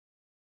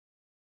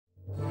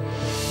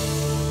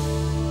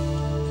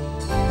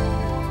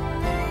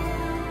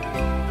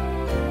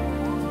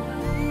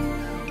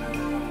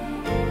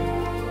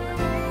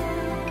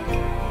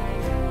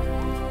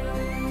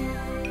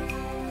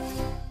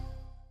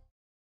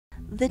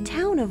The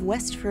town of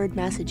Westford,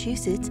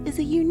 Massachusetts is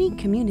a unique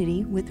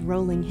community with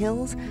rolling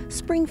hills,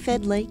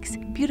 spring-fed lakes,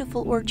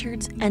 beautiful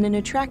orchards, and an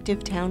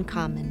attractive town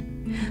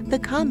common. The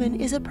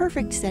common is a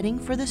perfect setting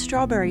for the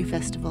Strawberry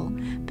Festival,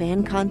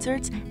 band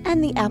concerts,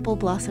 and the Apple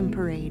Blossom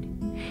Parade.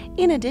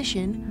 In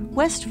addition,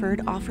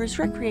 Westford offers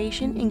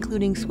recreation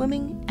including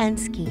swimming and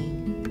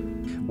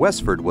skiing.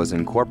 Westford was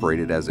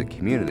incorporated as a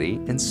community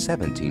in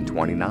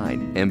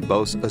 1729 and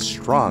boasts a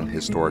strong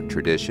historic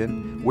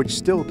tradition which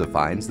still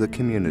defines the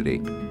community.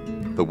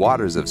 The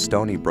waters of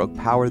Stony Brook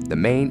powered the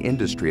main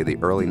industry of the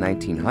early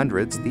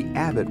 1900s, the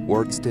Abbott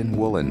Wharton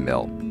Woolen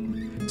Mill.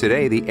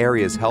 Today, the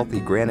area's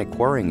healthy granite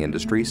quarrying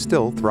industry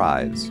still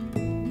thrives.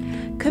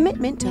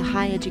 Commitment to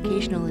high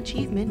educational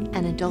achievement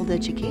and adult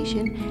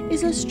education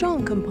is a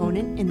strong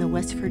component in the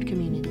Westford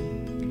community.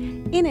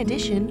 In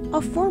addition,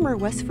 a former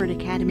Westford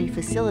Academy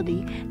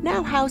facility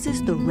now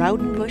houses the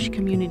Rowdenbush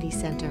Community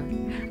Center,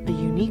 a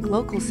unique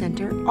local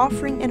center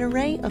offering an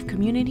array of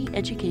community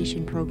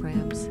education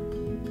programs.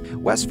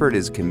 Westford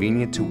is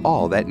convenient to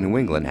all that New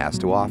England has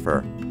to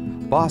offer.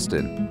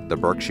 Boston, the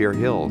Berkshire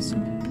Hills,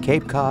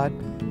 Cape Cod,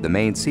 the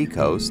Maine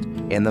Seacoast,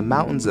 and the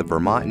mountains of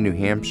Vermont and New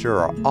Hampshire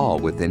are all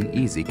within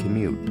easy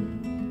commute.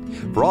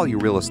 For all your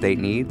real estate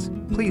needs,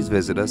 please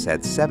visit us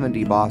at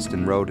 70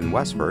 Boston Road in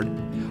Westford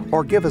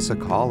or give us a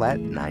call at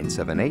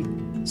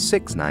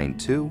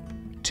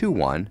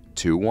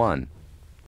 978-692-2121.